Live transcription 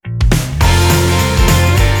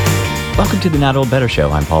to the Not Old Better Show.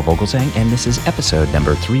 I'm Paul Vogelsang, and this is episode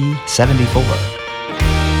number 374.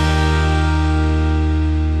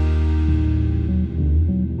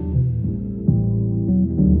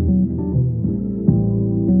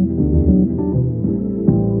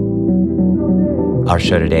 Our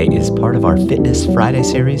show today is part of our Fitness Friday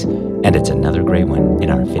series, and it's another great one in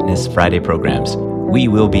our Fitness Friday programs. We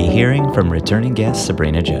will be hearing from returning guest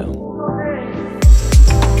Sabrena Joe.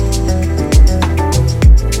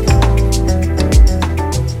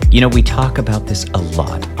 You know, we talk about this a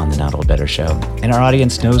lot on the Not Old Better Show, and our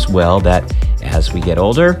audience knows well that as we get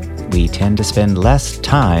older, we tend to spend less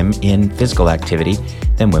time in physical activity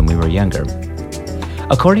than when we were younger.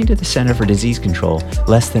 According to the Center for Disease Control,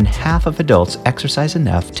 less than half of adults exercise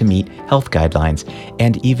enough to meet health guidelines,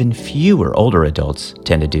 and even fewer older adults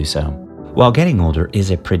tend to do so. While getting older is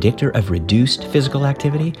a predictor of reduced physical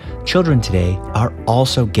activity, children today are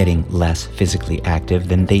also getting less physically active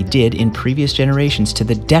than they did in previous generations to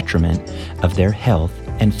the detriment of their health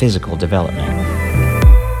and physical development.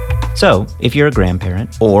 So, if you're a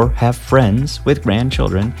grandparent or have friends with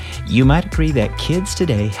grandchildren, you might agree that kids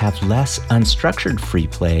today have less unstructured free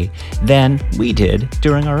play than we did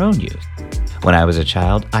during our own youth. When I was a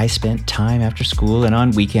child, I spent time after school and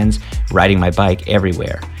on weekends riding my bike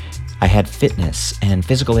everywhere. I had fitness and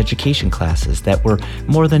physical education classes that were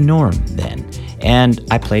more the norm then, and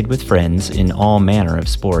I played with friends in all manner of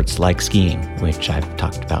sports like skiing, which I've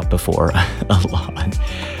talked about before a lot.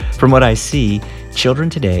 From what I see, children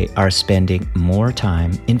today are spending more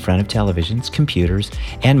time in front of televisions, computers,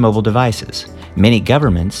 and mobile devices. Many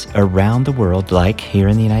governments around the world, like here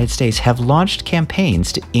in the United States, have launched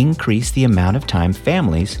campaigns to increase the amount of time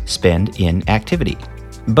families spend in activity.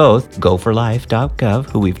 Both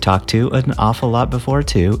GoForLife.gov, who we've talked to an awful lot before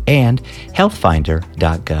too, and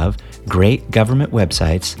HealthFinder.gov, great government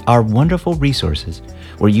websites, are wonderful resources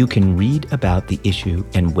where you can read about the issue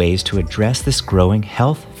and ways to address this growing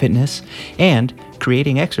health, fitness, and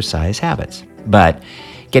creating exercise habits. But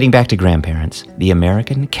getting back to grandparents, the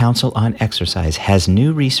American Council on Exercise has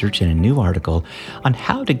new research in a new article on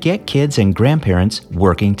how to get kids and grandparents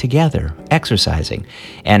working together, exercising,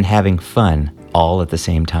 and having fun all at the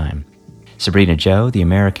same time. Sabrena Joe, the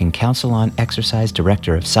American Council on Exercise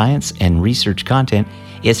Director of Science and Research Content,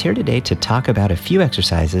 is here today to talk about a few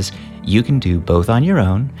exercises you can do both on your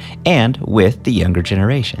own and with the younger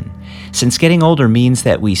generation. Since getting older means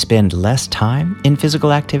that we spend less time in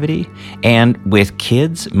physical activity, and with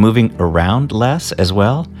kids moving around less as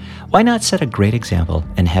well, why not set a great example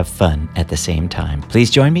and have fun at the same time? Please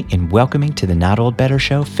join me in welcoming to the Not Old Better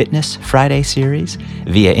Show Fitness Friday series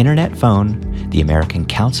via internet phone, the American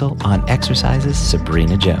Council on Exercise's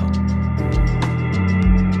Sabrena Joe.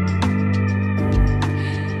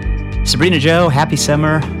 Sabrena Joe, happy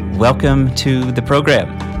summer. Welcome to the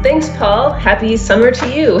program. Thanks, Paul. Happy summer to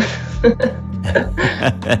you.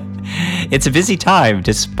 It's a busy time.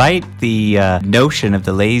 Despite the notion of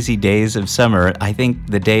the lazy days of summer, I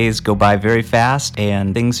think the days go by very fast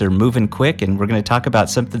and things are moving quick, and we're going to talk about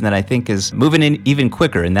something that I think is moving in even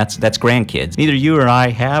quicker, and that's grandkids. Neither you or I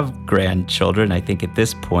have grandchildren, I think, at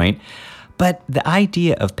this point. But the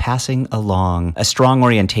idea of passing along a strong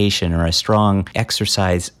orientation or a strong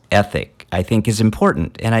exercise ethic, I think, is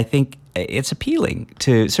important. And I think it's appealing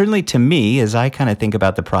certainly to me as I kind of think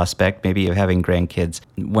about the prospect maybe of having grandkids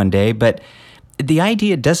one day. But the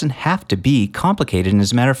idea doesn't have to be complicated. And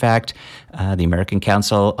as a matter of fact, the American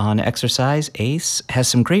Council on Exercise, ACE, has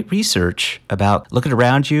some great research about looking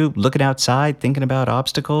around you, looking outside, thinking about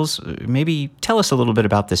obstacles. Maybe tell us a little bit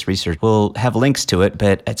about this research. We'll have links to it,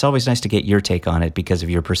 but it's always nice to get your take on it because of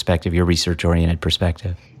your perspective, your research-oriented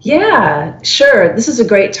perspective. Yeah, sure. This is a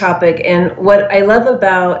great topic. And what I love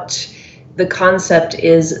about the concept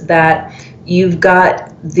is that you've got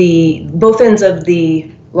the both ends of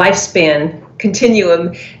the lifespan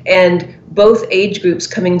continuum, and both age groups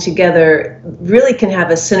coming together really can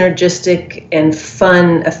have a synergistic and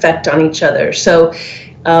fun effect on each other. So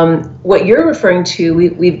what you're referring to,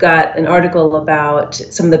 we've got an article about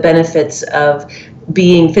some of the benefits of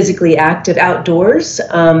being physically active outdoors.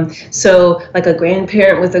 So like a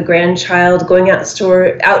grandparent with a grandchild going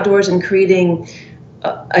outdoors and creating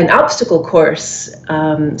an obstacle course,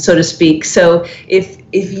 so to speak. So if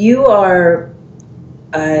you are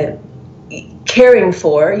caring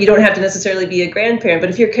for, you don't have to necessarily be a grandparent, but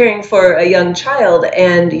if you're caring for a young child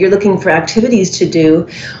and you're looking for activities to do,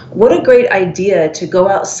 what a great idea to go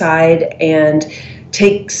outside and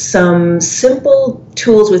take some simple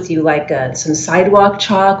tools with you, like some sidewalk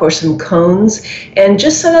chalk or some cones, and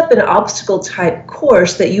just set up an obstacle type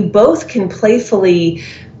course that you both can playfully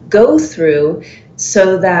go through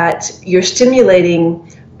so that you're stimulating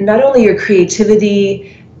not only your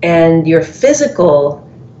creativity and your physical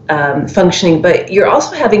functioning, but you're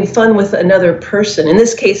also having fun with another person. In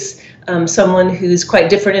this case, someone who's quite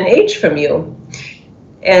different in age from you.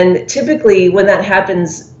 And typically when that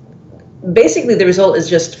happens, basically the result is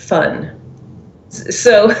just fun.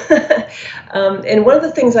 So, and one of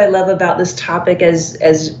the things I love about this topic,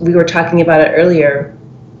 as we were talking about it earlier,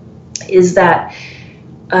 is that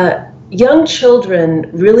young children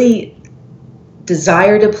really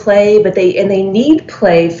desire to play, but they need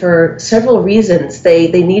play for several reasons. They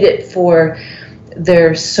need it for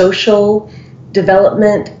their social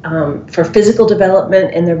development, for physical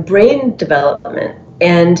development, and their brain development.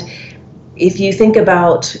 And if you think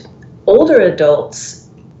about older adults,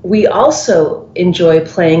 we also enjoy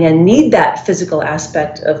playing and need that physical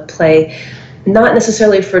aspect of play, not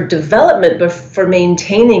necessarily for development, but for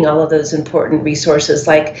maintaining all of those important resources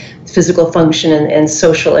like physical function and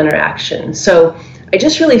social interaction. So I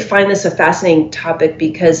just really find this a fascinating topic,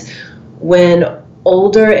 because when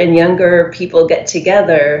older and younger people get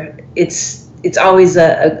together, it's always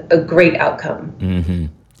a great outcome. Mm-hmm.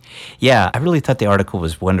 Yeah, I really thought the article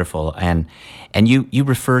was wonderful. And you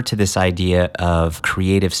refer to this idea of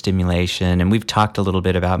creative stimulation, and we've talked a little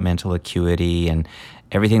bit about mental acuity and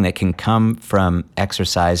everything that can come from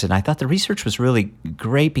exercise. And I thought the research was really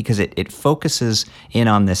great because it focuses in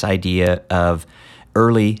on this idea of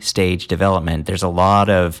early stage development. There's a lot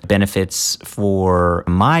of benefits for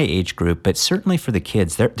my age group, but certainly for the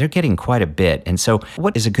kids, they're getting quite a bit. And so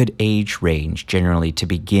what is a good age range generally to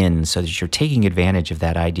begin so that you're taking advantage of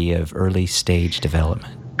that idea of early stage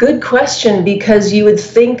development? Good question, because you would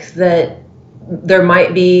think that there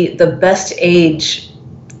might be the best age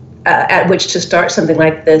at which to start something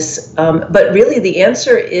like this. But really the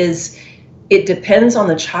answer is it depends on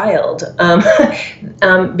the child.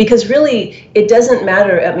 Because really it doesn't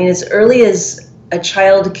matter. I mean, as early as a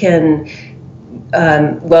child can,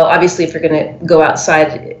 well, obviously if you're going to go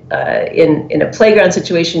outside in a playground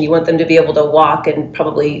situation, you want them to be able to walk and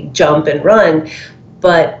probably jump and run.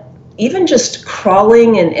 But even just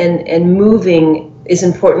crawling and moving is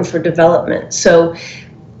important for development. So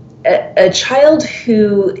a child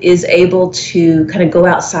who is able to kind of go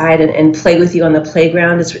outside and play with you on the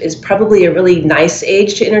playground is probably a really nice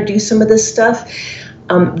age to introduce some of this stuff.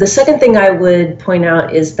 The second thing I would point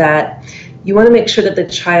out is that you want to make sure that the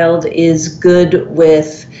child is good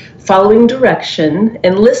with following direction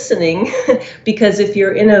and listening, because if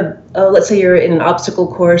you're in let's say you're in an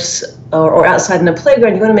obstacle course or outside in a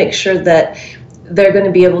playground, you want to make sure that they're going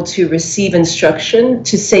to be able to receive instruction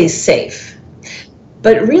to stay safe.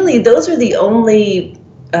 But really, those are the only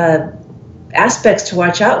aspects to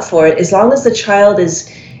watch out for. As long as the child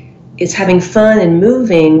is having fun and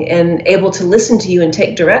moving and able to listen to you and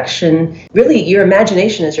take direction, really your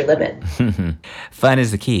imagination is your limit. Fun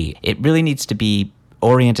is the key. It really needs to be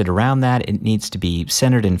oriented around that. It needs to be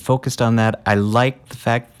centered and focused on that. I like the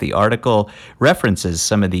fact the article references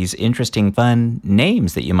some of these interesting, fun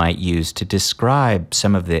names that you might use to describe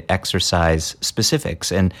some of the exercise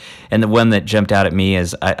specifics. And the one that jumped out at me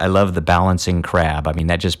is I love the balancing crab. I mean,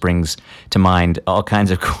 that just brings to mind all kinds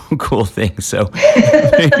of cool things. So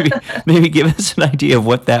maybe give us an idea of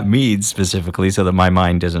what that means specifically so that my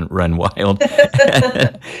mind doesn't run wild.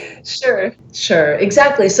 Sure,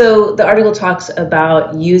 exactly. So the article talks about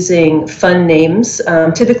using fun names.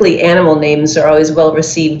 Typically animal names are always well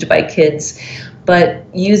received by kids, but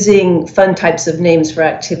using fun types of names for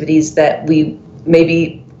activities that we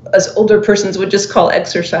maybe as older persons would just call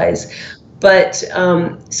exercise. But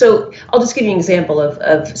so I'll just give you an example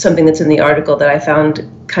of something that's in the article that I found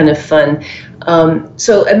kind of fun.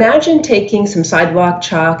 So imagine taking some sidewalk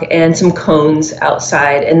chalk and some cones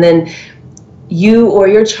outside, and then you or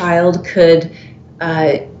your child could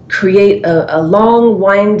create a long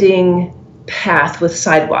winding path with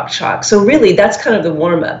sidewalk chalk. So really that's kind of the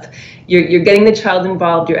warm-up. You're getting the child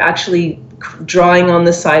involved, you're actually drawing on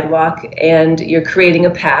the sidewalk and you're creating a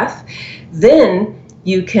path. Then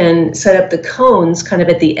you can set up the cones kind of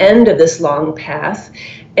at the end of this long path,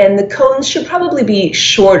 and the cones should probably be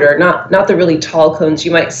shorter, not the really tall cones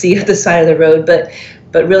you might see at the side of the road,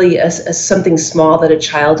 but really something small that a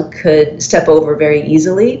child could step over very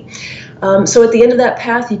easily. So at the end of that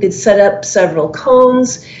path, you could set up several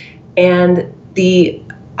cones, and the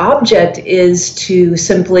object is to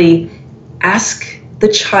simply ask the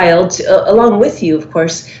child, along with you, of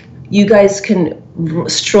course, you guys can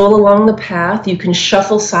stroll along the path, you can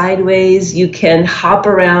shuffle sideways, you can hop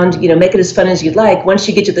around, make it as fun as you'd like. Once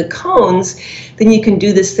you get to the cones, then you can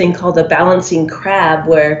do this thing called a balancing crab,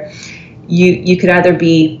 where you could either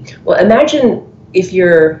be, well, imagine if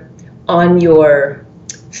you're on your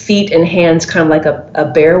feet and hands kind of like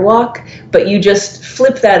a bear walk, but you just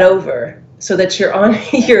flip that over so that you're on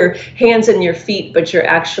your hands and your feet, but you're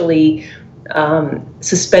actually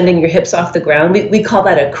suspending your hips off the ground. We call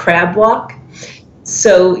that a crab walk.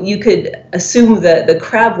 So you could assume the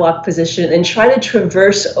crab walk position and try to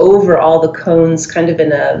traverse over all the cones kind of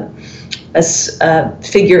in a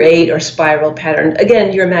figure 8 or spiral pattern.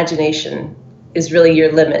 Again, your imagination is really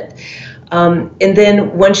your limit. And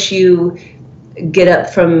then once you get up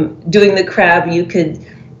from doing the crab, you could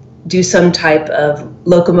do some type of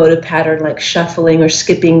locomotive pattern like shuffling or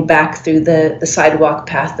skipping back through the sidewalk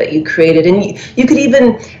path that you created. And you could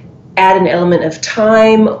even add an element of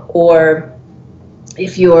time, or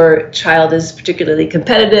if your child is particularly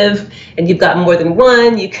competitive and you've got more than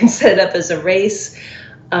one, you can set it up as a race.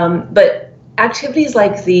 But activities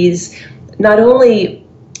like these not only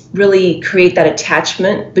really create that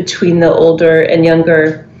attachment between the older and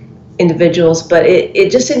younger individuals, but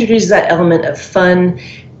it just introduces that element of fun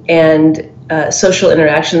and social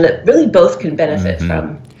interaction that really both can benefit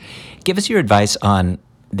from. Give us your advice on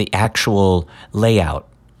the actual layout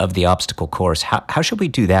of the obstacle course. How should we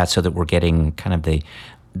do that so that we're getting kind of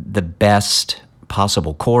the best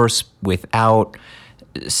possible course without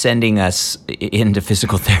sending us into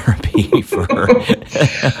physical therapy for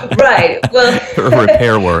right. Well, for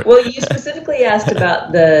repair work? Well, you specifically asked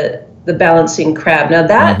about the balancing crab. Now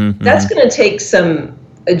that's going to take some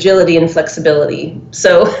agility and flexibility.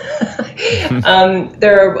 So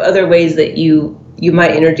there are other ways that you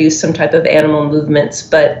might introduce some type of animal movements,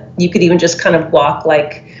 but you could even just kind of walk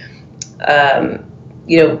like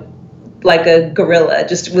like a gorilla,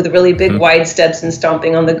 just with really big wide steps and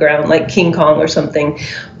stomping on the ground like King Kong or something.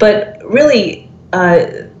 But really,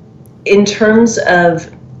 in terms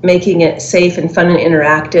of making it safe and fun and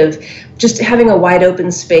interactive, just having a wide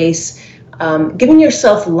open space, giving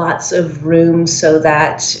yourself lots of room so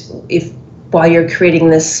that while you're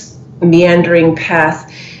creating this meandering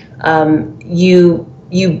path, you'll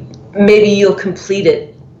complete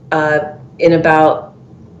it in about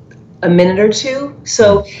a minute or two.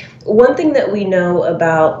 So one thing that we know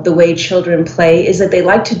about the way children play is that they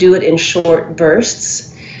like to do it in short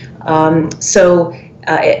bursts.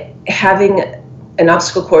 Having an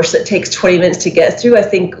obstacle course that takes 20 minutes to get through, I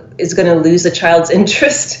think, is going to lose the child's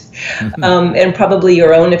interest, and probably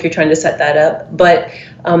your own if you're trying to set that up. But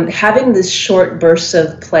having this short bursts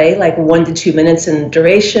of play, like 1 to 2 minutes in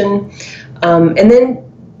duration, and then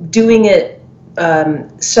doing it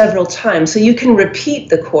several times, so you can repeat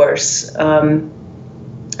the course.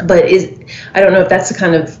 But I don't know if that's the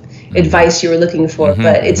kind of advice you were looking for,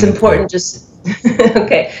 but it's important just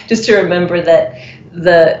to remember that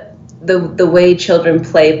the way children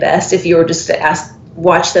play best, if you were just to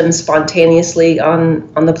watch them spontaneously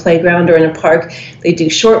on the playground or in a park, they do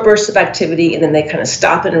short bursts of activity and then they kind of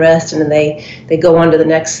stop and rest and then they go on to the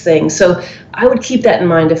next thing. So I would keep that in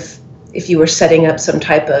mind if you were setting up some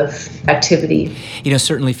type of activity.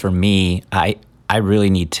 Certainly for me, I really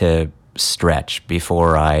need to stretch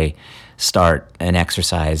before I start an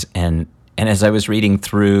exercise. And as I was reading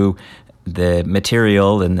through the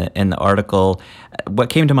material and the article, what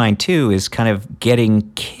came to mind too is kind of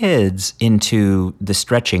getting kids into the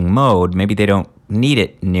stretching mode. Maybe they don't need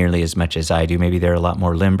it nearly as much as I do. Maybe they're a lot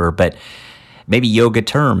more limber, but maybe yoga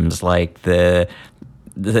terms like the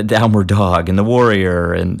downward dog and the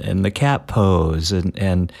warrior and the cat pose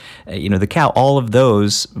and the cow, all of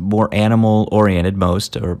those more animal oriented,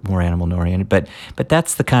 but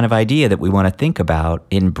that's the kind of idea that we want to think about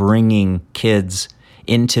in bringing kids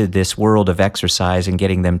into this world of exercise and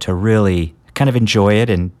getting them to really kind of enjoy it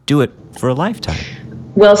and do it for a lifetime.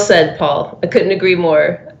 Well said, Paul. I couldn't agree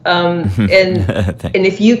more. And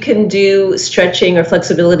if you can do stretching or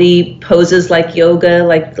flexibility poses like yoga,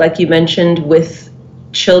 like you mentioned, with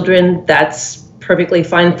children, that's perfectly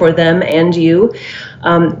fine for them and you.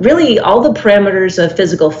 Really, all the parameters of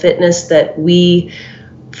physical fitness that we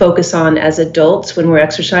focus on as adults when we're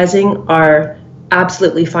exercising are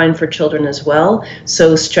absolutely fine for children as well.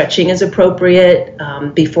 So stretching is appropriate,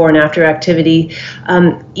 before and after activity.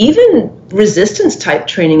 Even resistance type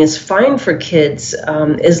training is fine for kids,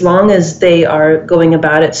 as long as they are going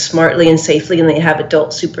about it smartly and safely and they have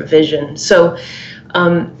adult supervision. So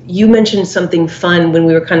you mentioned something fun when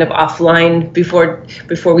we were kind of offline before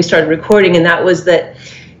we started recording, and that was that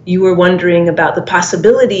you were wondering about the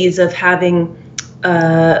possibilities of having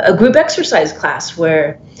a group exercise class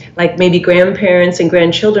where like maybe grandparents and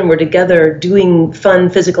grandchildren were together doing fun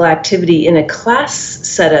physical activity in a class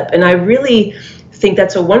setup. And I really think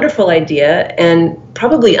that's a wonderful idea and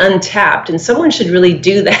probably untapped, and someone should really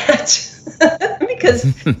do that. Because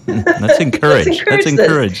Let's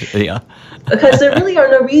encourage. Yeah. because there really are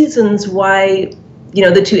no reasons why,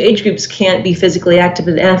 the two age groups can't be physically active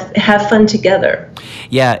and have fun together.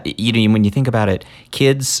 Yeah, when you think about it,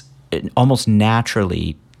 kids almost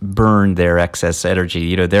naturally burn their excess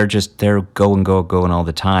energy. They're going all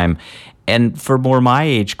the time. And for more my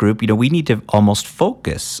age group, we need to almost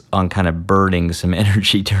focus on kind of burning some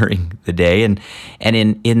energy during the day. And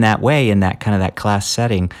in that way, in that kind of that class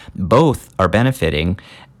setting, both are benefiting.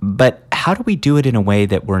 But how do we do it in a way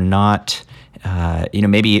that we're not,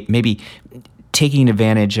 maybe taking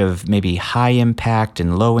advantage of maybe high impact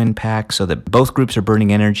and low impact so that both groups are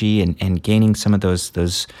burning energy and gaining some of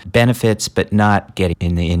those benefits, but not getting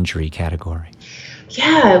in the injury category?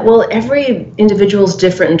 Yeah, well, every individual is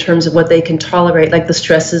different in terms of what they can tolerate, like the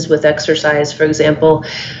stresses with exercise, for example.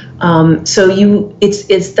 That's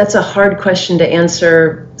a hard question to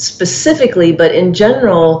answer specifically, but in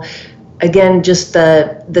general, again, just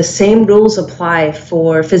the same rules apply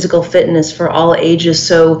for physical fitness for all ages.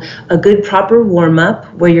 So a good proper warm-up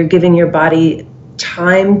where you're giving your body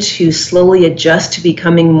time to slowly adjust to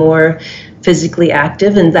becoming more physically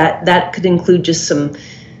active, and that could include just some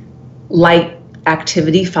light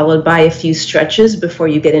activity followed by a few stretches before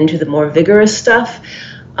you get into the more vigorous stuff.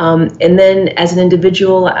 And then as an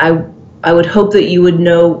individual, I would hope that you would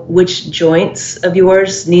know which joints of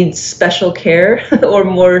yours need special care or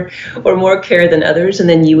more care than others, and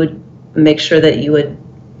then you would make sure that you would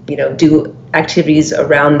do activities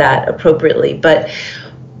around that appropriately. But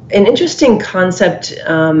an interesting concept,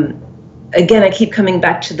 again, I keep coming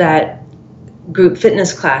back to that group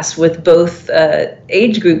fitness class with both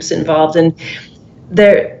age groups involved, and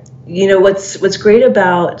what's great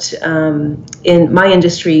about in my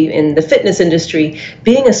industry, in the fitness industry,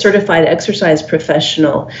 being a certified exercise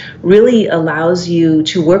professional really allows you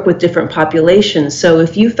to work with different populations. So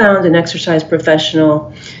if you found an exercise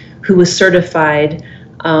professional who was certified,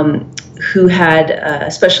 who had a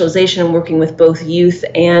specialization in working with both youth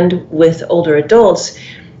and with older adults,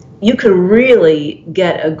 you could really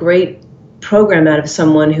get a great program out of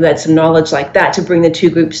someone who had some knowledge like that to bring the two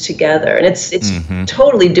groups together. And it's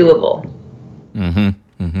totally doable. Mm-hmm.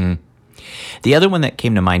 Mm-hmm. The other one that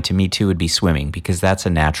came to mind to me too would be swimming, because that's a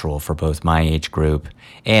natural for both my age group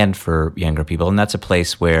and for younger people. And that's a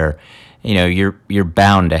place where, you're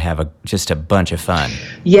bound to have just a bunch of fun.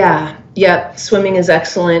 Yeah. Swimming is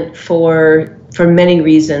excellent for many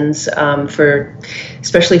reasons,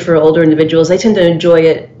 especially for older individuals. They tend to enjoy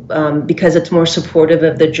it because it's more supportive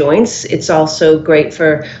of the joints. It's also great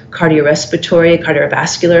for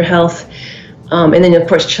cardiovascular health. And then, of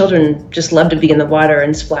course, children just love to be in the water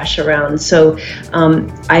and splash around. So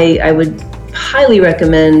I would highly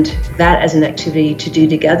recommend that as an activity to do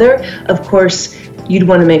together. Of course, you'd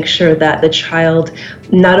want to make sure that the child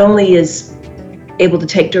not only is able to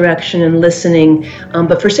take direction and listening,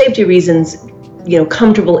 but for safety reasons,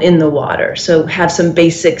 comfortable in the water. So have some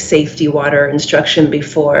basic safety water instruction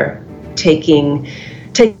before taking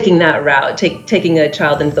that route, taking a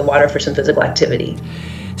child into the water for some physical activity.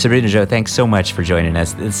 Sabrena Jo, thanks so much for joining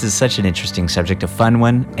us. This is such an interesting subject, a fun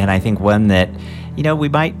one, and I think one that, we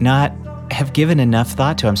might not have given enough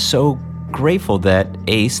thought to. I'm so grateful that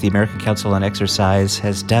ACE, the American Council on Exercise,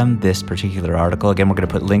 has done this particular article. Again, we're going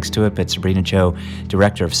to put links to it, but Sabrena Jo,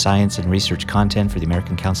 Director of Science and Research Content for the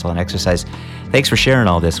American Council on Exercise. Thanks for sharing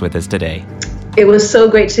all this with us today. It was so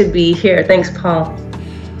great to be here. Thanks, Paul.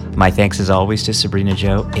 My thanks as always to Sabrena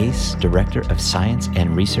Jo, ACE, Director of Science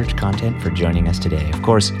and Research Content, for joining us today. Of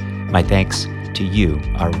course, my thanks to you,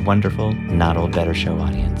 our wonderful Not Old Better Show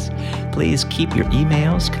audience. Please keep your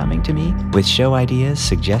emails coming to me with show ideas,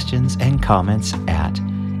 suggestions, and comments at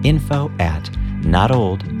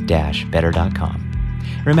info@notold-better.com.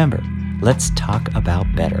 Remember, let's talk about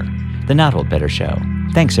better. The Not Old Better Show.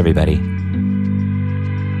 Thanks, everybody.